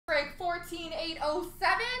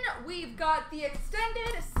14807, we've got the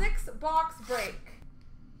extended 6-box break.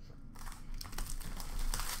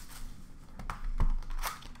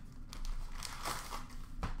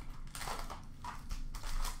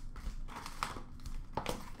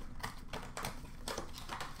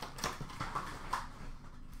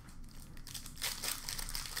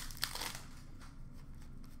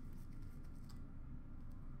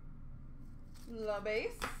 La base.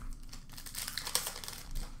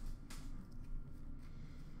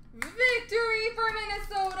 Victory for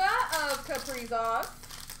Minnesota of Kaprizov.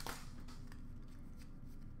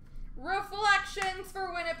 Reflections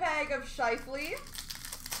for Winnipeg of Scheifele.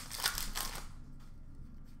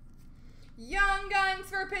 Young Guns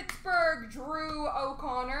for Pittsburgh, Drew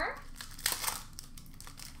O'Connor.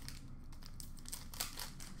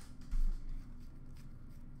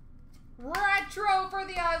 Retro for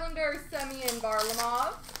the Islanders, Semyon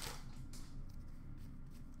Varlamov.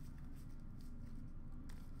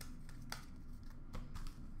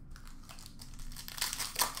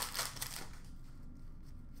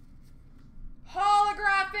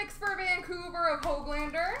 Holographics for Vancouver of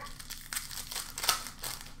Hoglander.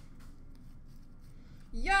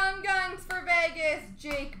 Young Guns for Vegas,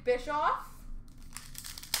 Jake Bischoff.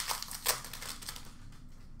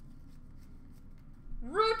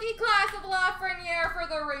 Rookie class of Lafreniere for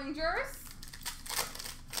the Rangers.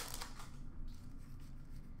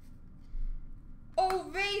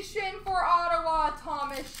 Ovation for Ottawa,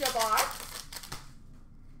 Thomas Chabot.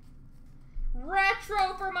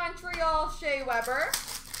 Retro for Montreal, Shea Weber.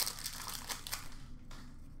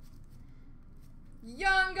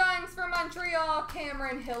 Young Guns for Montreal,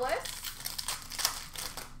 Cameron Hillis.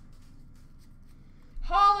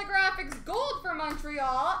 Holographics Gold for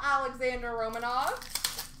Montreal, Alexander Romanov.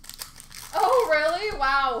 Oh, really?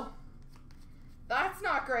 Wow. That's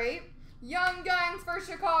not great. Young Guns for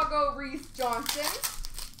Chicago, Reese Johnson.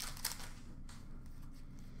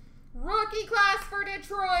 Rookie class for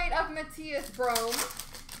Detroit of Matthias Brome.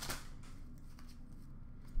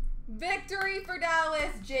 Victory for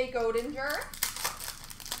Dallas, Jake Odinger.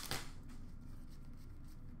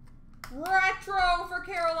 Retro for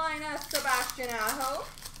Carolina, Sebastian Aho.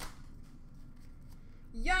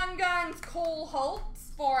 Young Guns, Cole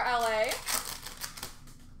Holtz for LA.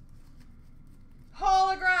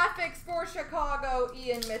 Holographics for Chicago,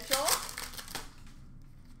 Ian Mitchell.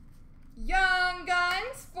 Young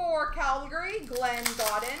Guns for Calgary, Glenn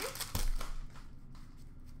Godden.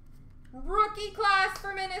 Rookie class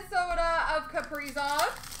for Minnesota of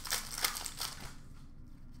Kaprizov.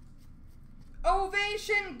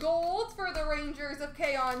 Ovation Gold for the Rangers of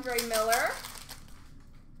K'Andre Miller.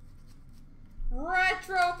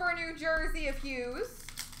 Retro for New Jersey of Hughes.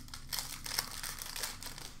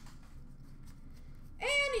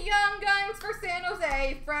 And Young Guns for San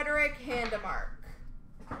Jose, Frederick Handemark.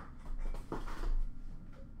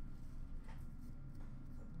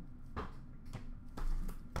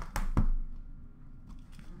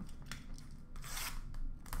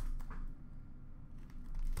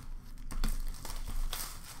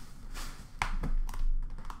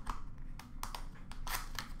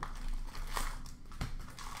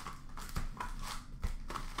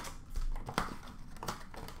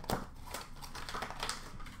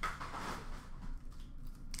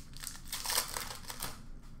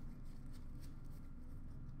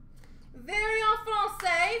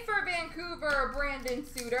 For Vancouver, Brandon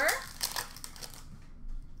Suter.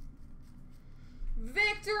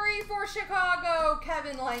 Victory for Chicago,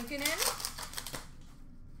 Kevin Lankinen.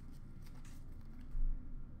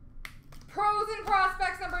 Pros and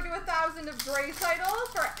Prospects number to 1,000 of Draisaitl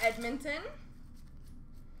for Edmonton.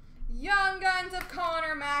 Young Guns of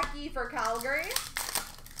Connor Mackey for Calgary.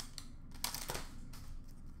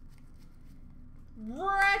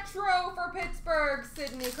 Retro for Pittsburgh,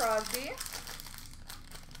 Sidney Crosby.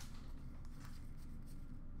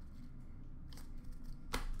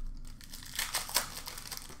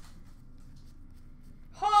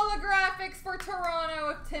 Holographics for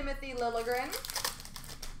Toronto of Timothy Liljegren.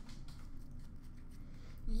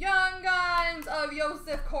 Young Guns of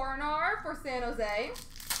Josef Kornar for San Jose.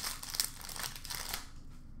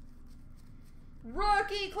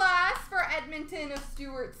 Rookie class for Edmonton of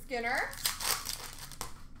Stuart Skinner.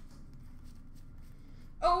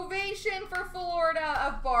 Ovation for Florida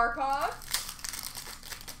of Barkov.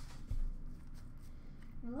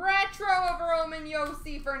 Retro of Roman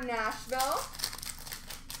Josi for Nashville.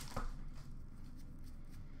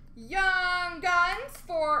 Young Guns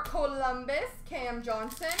for Columbus, Cam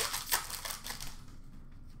Johnson.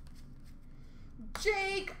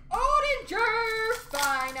 Jake Odinger,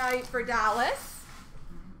 finite for Dallas.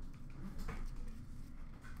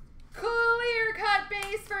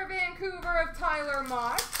 Vancouver of Tyler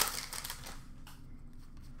Moss.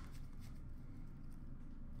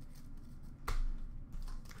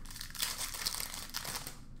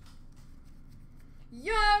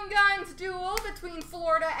 Young Guns duel between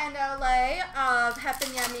Florida and LA of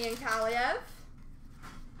Hepanyemi and Kaliev.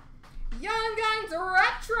 Young Guns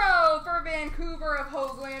retro for Vancouver of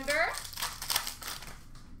Hoglander.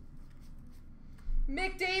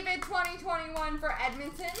 McDavid 2021 for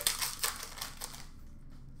Edmonton.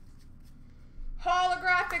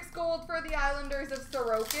 Holographics gold for the Islanders of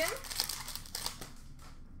Sorokin.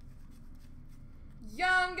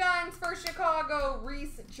 Young Guns for Chicago,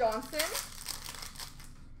 Reese Johnson.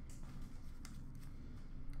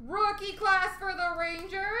 Rookie class for the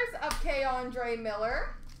Rangers of K-Andre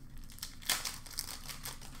Miller.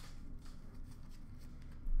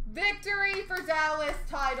 Victory for Dallas,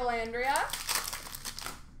 Ty Dellandrea.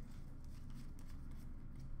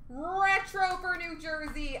 Retro for New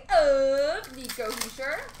Jersey of Nico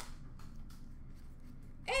Hischier.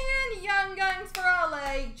 And Young Guns for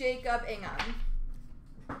LA, Jacob Ingham.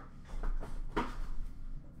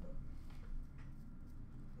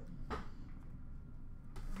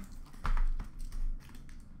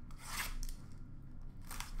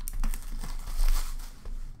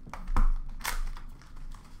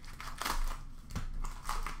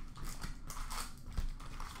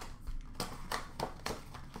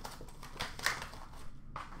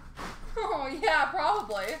 Oh, yeah,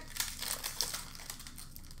 probably.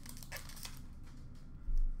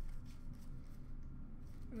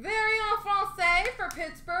 Very en français for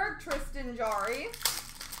Pittsburgh, Tristan Jarry.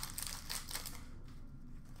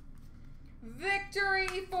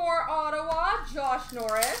 Victory for Ottawa, Josh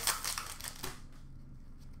Norris.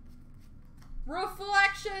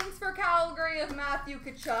 Reflections for Calgary of Matthew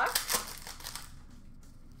Tkachuk.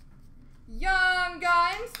 Young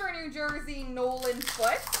Guns for New Jersey, Nolan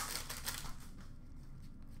Foote.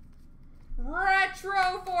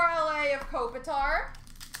 Retro for LA of Kopitar.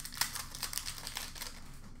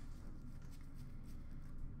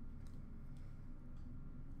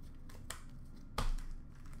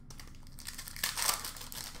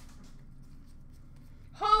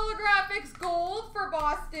 Holographics gold for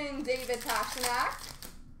Boston, David Pastrnak.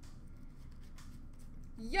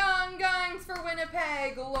 Young Guns for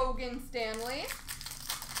Winnipeg, Logan Stanley.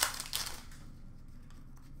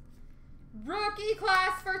 Rookie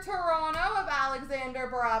class for Toronto of Alexander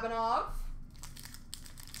Barabanov.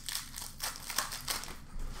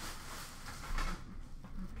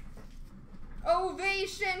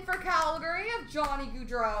 Ovation for Calgary of Johnny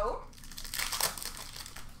Gaudreau.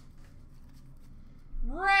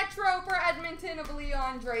 Retro for Edmonton of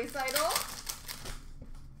Leon Draisaitl.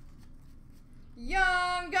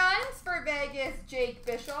 Young Guns for Vegas, Jake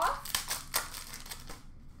Bischoff.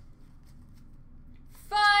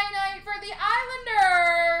 Finite for the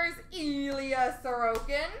Islanders, Ilya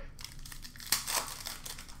Sorokin.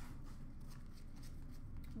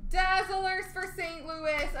 Dazzlers for St.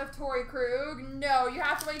 Louis of Torrey Krug. No, you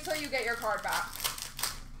have to wait till you get your card back.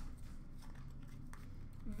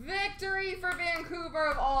 Victory for Vancouver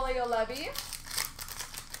of Ollie Levy.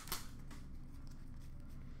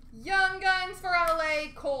 Young Guns for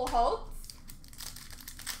LA, Cole Holtz.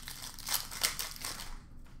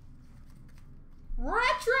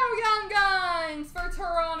 Retro Young Guns for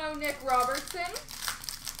Toronto, Nick Robertson.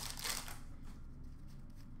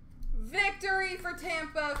 Victory for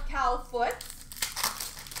Tampa, Cal Foote.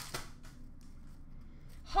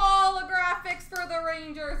 Holographics for the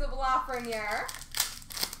Rangers of Lafreniere.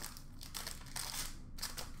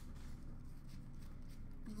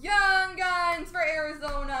 Young Guns for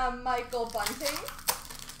Arizona, Michael Bunting.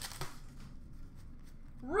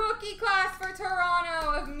 Rookie class for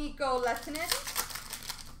Toronto of Mikko Lehtonen.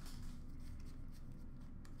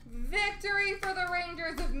 Victory for the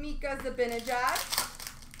Rangers of Mika Zibanejad.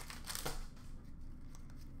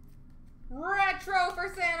 Retro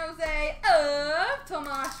for San Jose of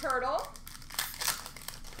Tomas Hertl.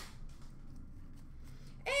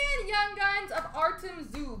 And Young Guns of Artem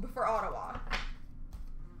Zub for Ottawa.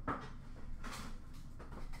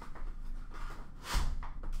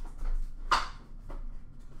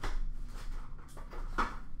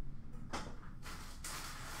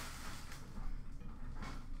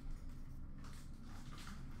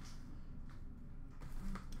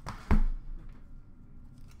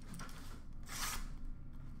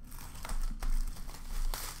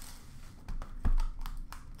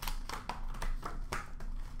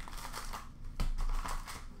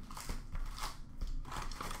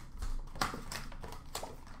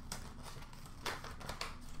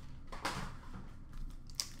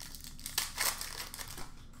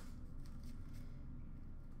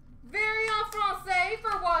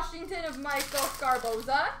 Washington of Michael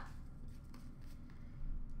Scarboza.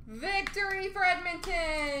 Victory for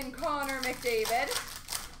Edmonton, Connor McDavid.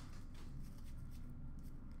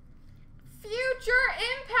 Future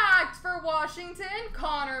Impact for Washington,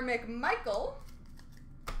 Connor McMichael.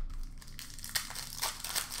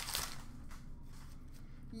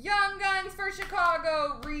 Young Guns for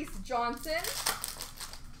Chicago, Reese Johnson.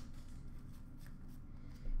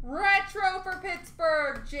 Retro for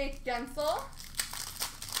Pittsburgh, Jake Gensel.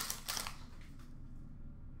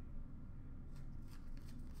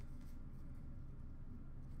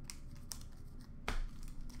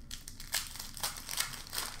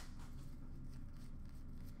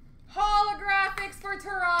 Holographics for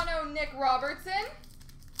Toronto, Nick Robertson.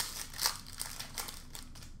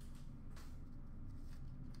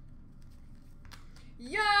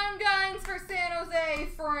 Young Guns for San Jose,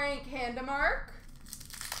 Frank Handemark.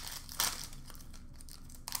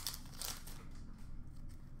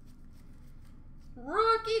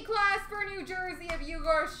 Rookie class for New Jersey of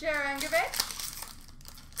Yegor Sharangovich.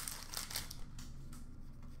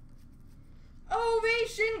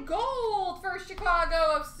 Ovation Gold for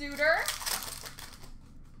Chicago of Suter.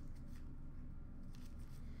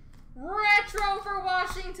 Retro for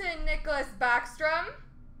Washington, Nicholas Backstrom.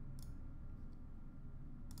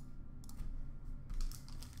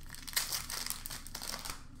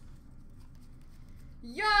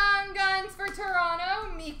 Young Guns for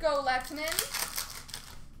Toronto, Mikko Lehtonen.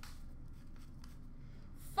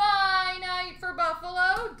 Finite for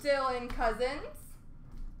Buffalo, Dylan Cousins.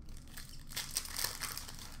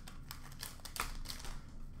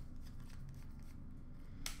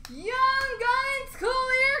 Young Guns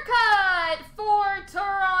clear cut for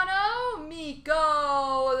Toronto,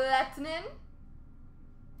 Mikko Lehtonen.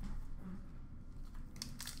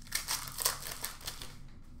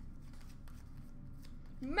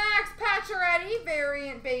 Max Pacioretty,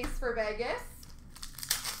 variant base for Vegas.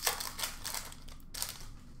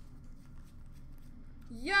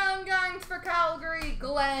 Young Guns for Calgary,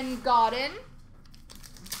 Glenn Godden.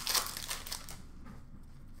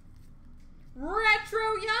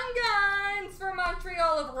 Retro Young Guns for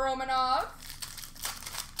Montreal of Romanov.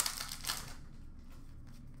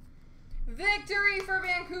 Victory for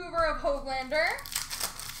Vancouver of Hoglander.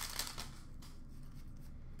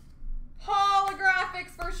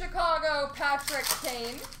 Holographics for Chicago, Patrick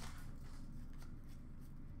Kane.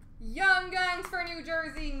 Young Guns for New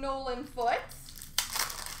Jersey, Nolan Foote.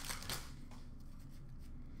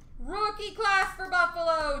 Rookie class for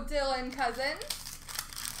Buffalo, Dylan Cousins.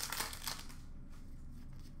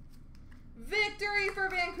 Victory for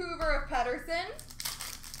Vancouver of Pettersson.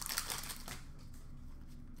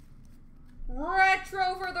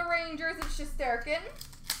 Retro for the Rangers of Shesterkin.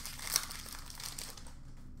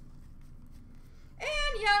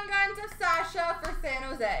 And Young Guns of Sasha for San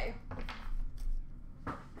Jose.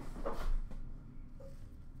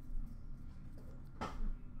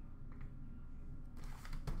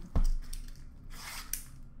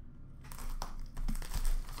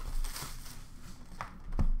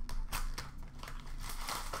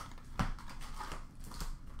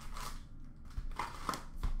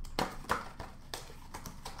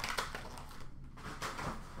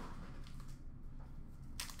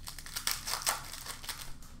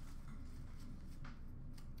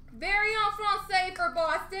 Very often I'll say for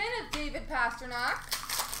Boston of David Pastrnak.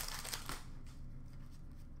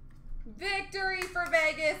 Victory for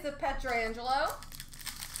Vegas of Pietrangelo.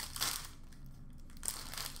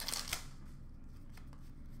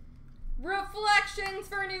 Reflections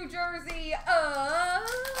for New Jersey of,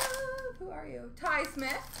 who are you? Ty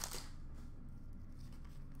Smith.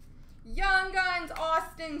 Young Guns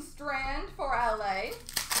Austin Strand for LA.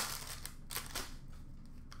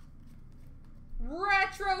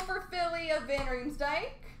 Retro for Philly of Van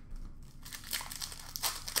Riemsdyk.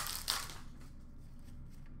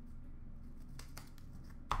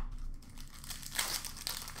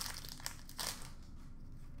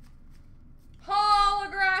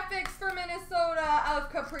 Holographics for Minnesota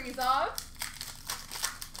of Kaprizov.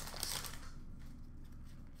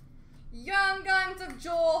 Young Guns of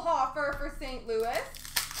Joel Hofer for St. Louis.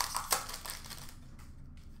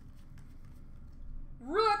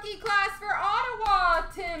 Rookie class for Ottawa,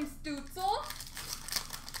 Tim Stutzel.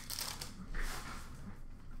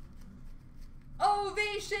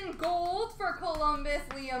 Ovation Gold for Columbus,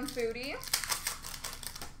 Liam Foudy.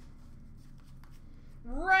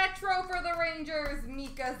 Retro for the Rangers,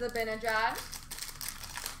 Mika Zibanejad.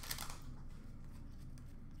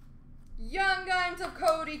 Young Guns of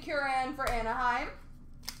Cody Curran for Anaheim.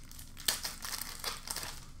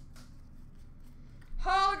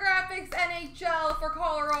 Holographics NHL for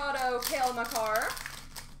Colorado, Cale Makar.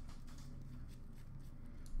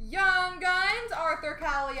 Young Guns, Arthur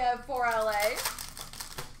Kaliev for LA.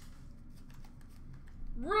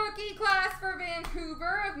 Rookie class for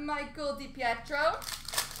Vancouver of Michael DiPietro.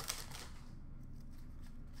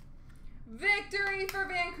 Victory for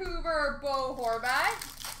Vancouver, Bo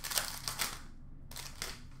Horvat.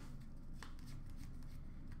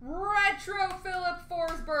 Retro Philip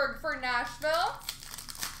Forsberg for Nashville.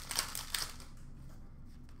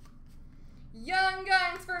 Young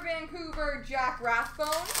Guns for Vancouver, Jack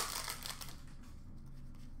Rathbone.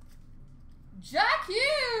 Jack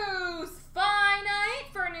Hughes,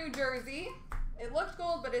 Finite for New Jersey. It looks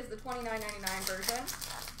gold, but is the $29.99 version.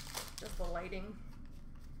 Just the lighting.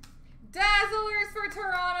 Dazzlers for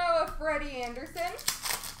Toronto of Freddie Anderson.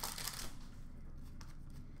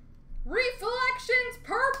 Reflections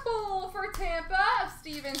Purple for Tampa of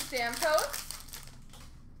Steven Stamkos.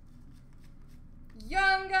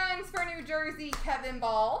 Young Guns for New Jersey, Kevin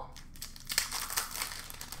Ball.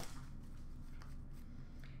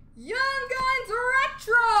 Young Guns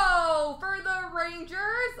Retro for the Rangers,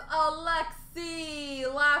 Alexis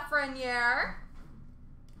Lafreniere.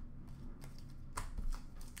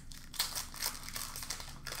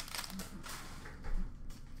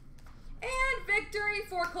 And victory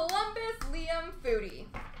for Columbus, Liam Foudy.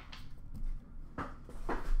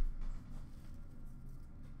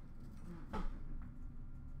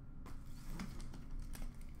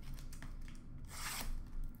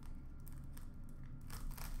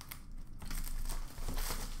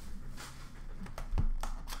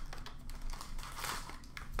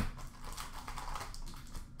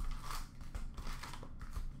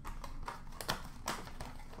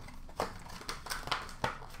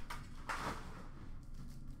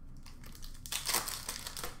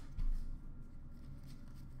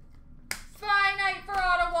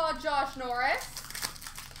 Josh Norris.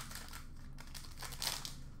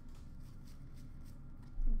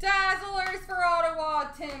 Dazzlers for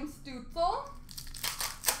Ottawa, Tim Stützle.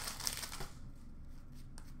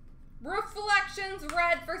 Reflections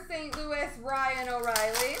Red for St. Louis, Ryan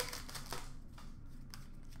O'Reilly.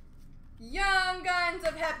 Young Guns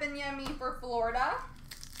of Hepanyemi for Florida.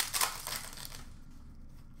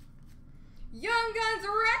 Young Guns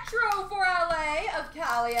Retro for LA of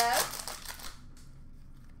Kaliev.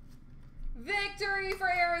 Victory for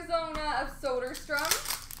Arizona of Soderstrom.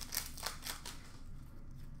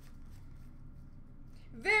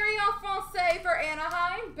 Very en Francais for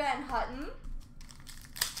Anaheim, Ben Hutton.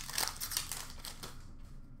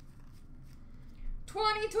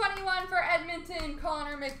 2021 for Edmonton,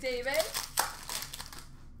 Connor McDavid.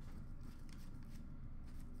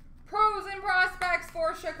 Pros and Prospects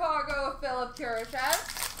for Chicago, Philip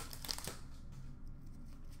Kurashev.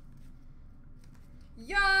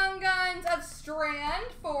 Young Guns of Strand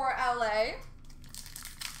for LA.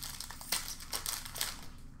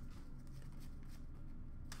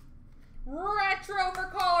 Retro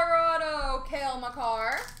for Colorado, Cale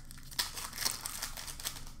Makar.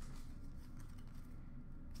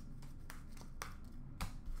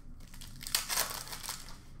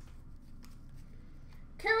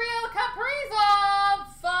 Kirill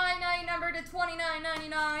Kaprizov, Finite number to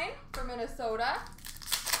 $29.99 for Minnesota.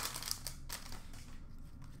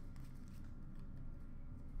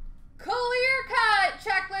 Clear cut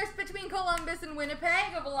checklist between Columbus and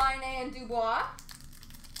Winnipeg of Laine and Dubois.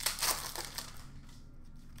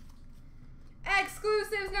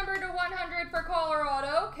 Exclusives number to 100 for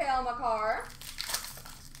Colorado, Cale Makar.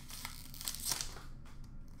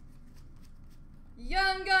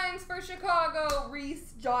 Young Guns for Chicago,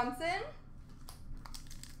 Reese Johnson.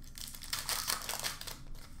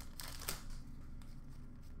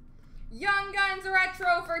 Young Guns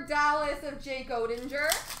Retro for Dallas of Jake Oettinger.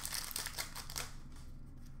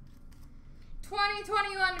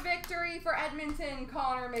 2021 victory for Edmonton,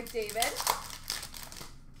 Connor McDavid.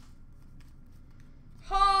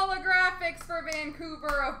 Holographics for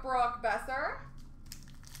Vancouver of Brock Besser.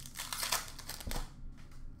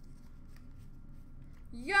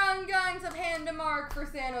 Young Guns of Handemark for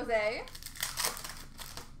San Jose.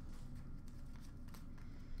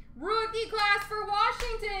 Rookie class for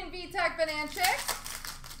Washington, Vitek Vanacek.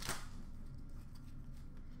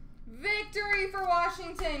 Victory for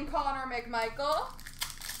Washington, Connor McMichael.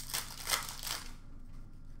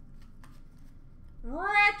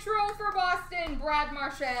 Retro for Boston, Brad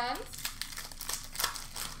Marchand.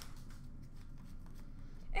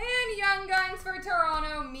 And Young Guns for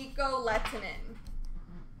Toronto, Mikko Lehtinen.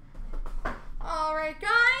 All right,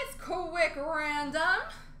 guys, quick random.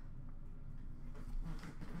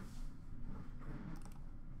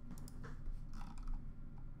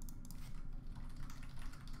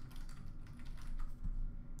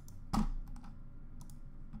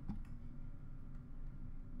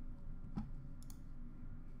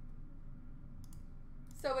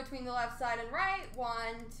 So between the left side and right, 1,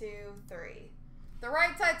 2, 3. The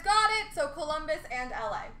right side's got it, so Columbus and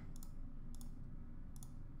LA.